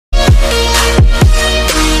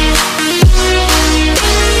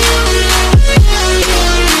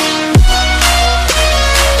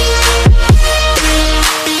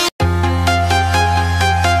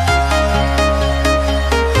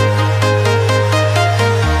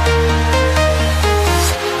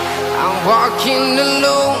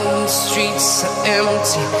so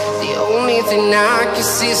empty. The only thing I can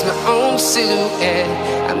see is my own silhouette.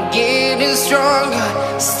 I'm getting stronger,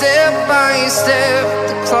 step by step.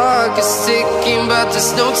 The clock is ticking, but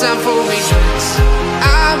there's no time for regrets.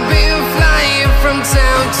 I've been flying from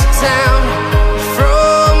town to town,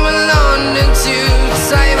 from London to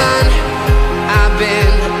Taiwan. I've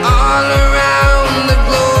been all around the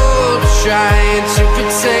globe, trying to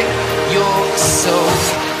protect your soul.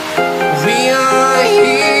 We are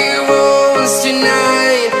heroes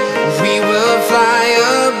tonight. We will fly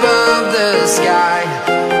above the sky.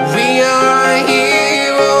 We are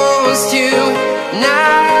heroes tonight.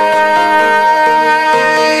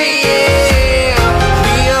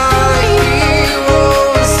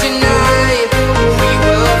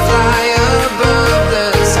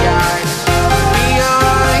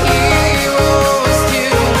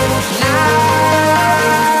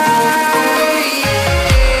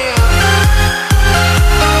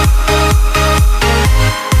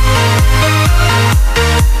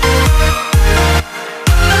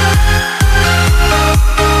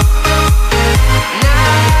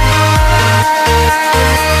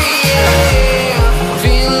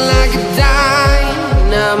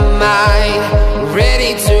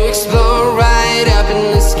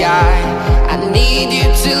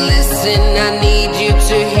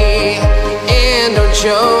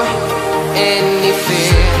 Show any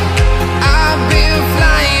fear. I've been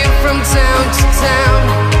flying from town to town,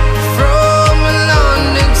 from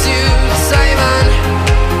London to Taiwan.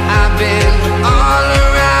 I've been all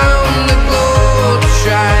around the globe,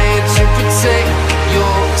 trying to protect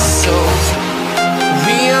your soul.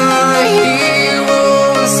 We are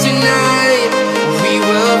heroes tonight. We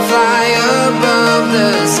will fly above the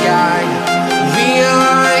sky. We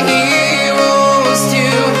are heroes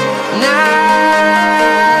tonight.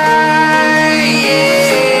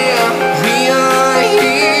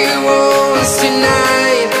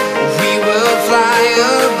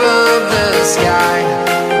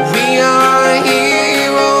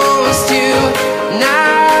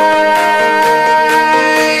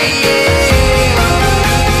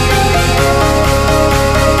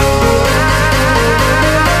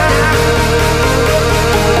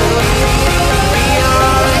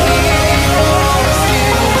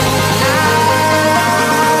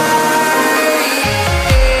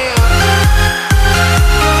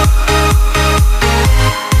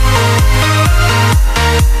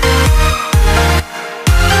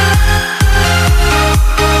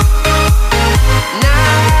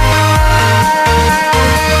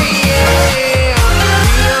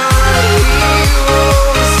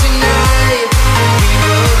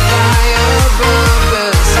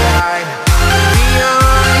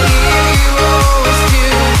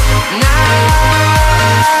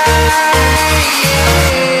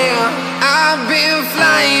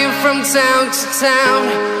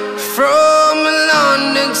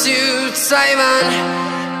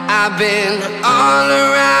 I've been all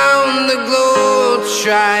around the globe,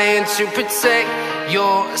 trying to protect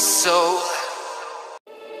your soul.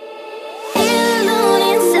 Alone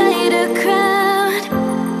inside a crowd,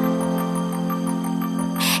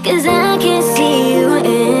 'cause I can't see you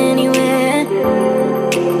anywhere.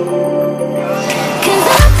 'Cause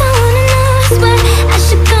I don't wanna know where I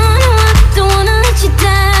should go, no, I don't wanna let you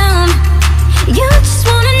down. You just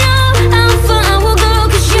wanna know how far I will go,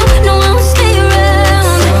 'cause you know I will stay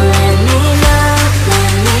around. So let me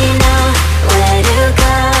know where to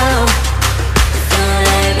go. So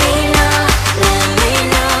let me know where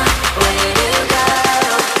to go.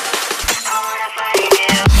 I wanna find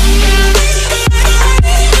you.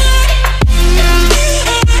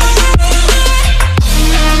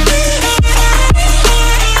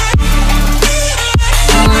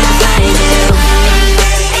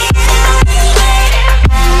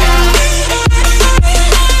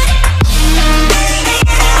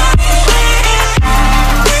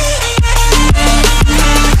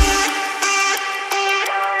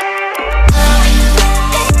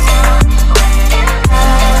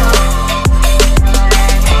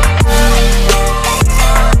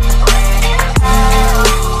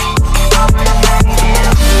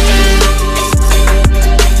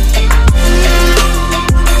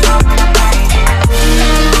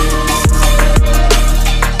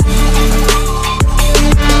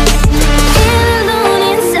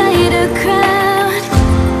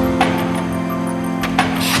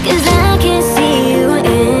 Cause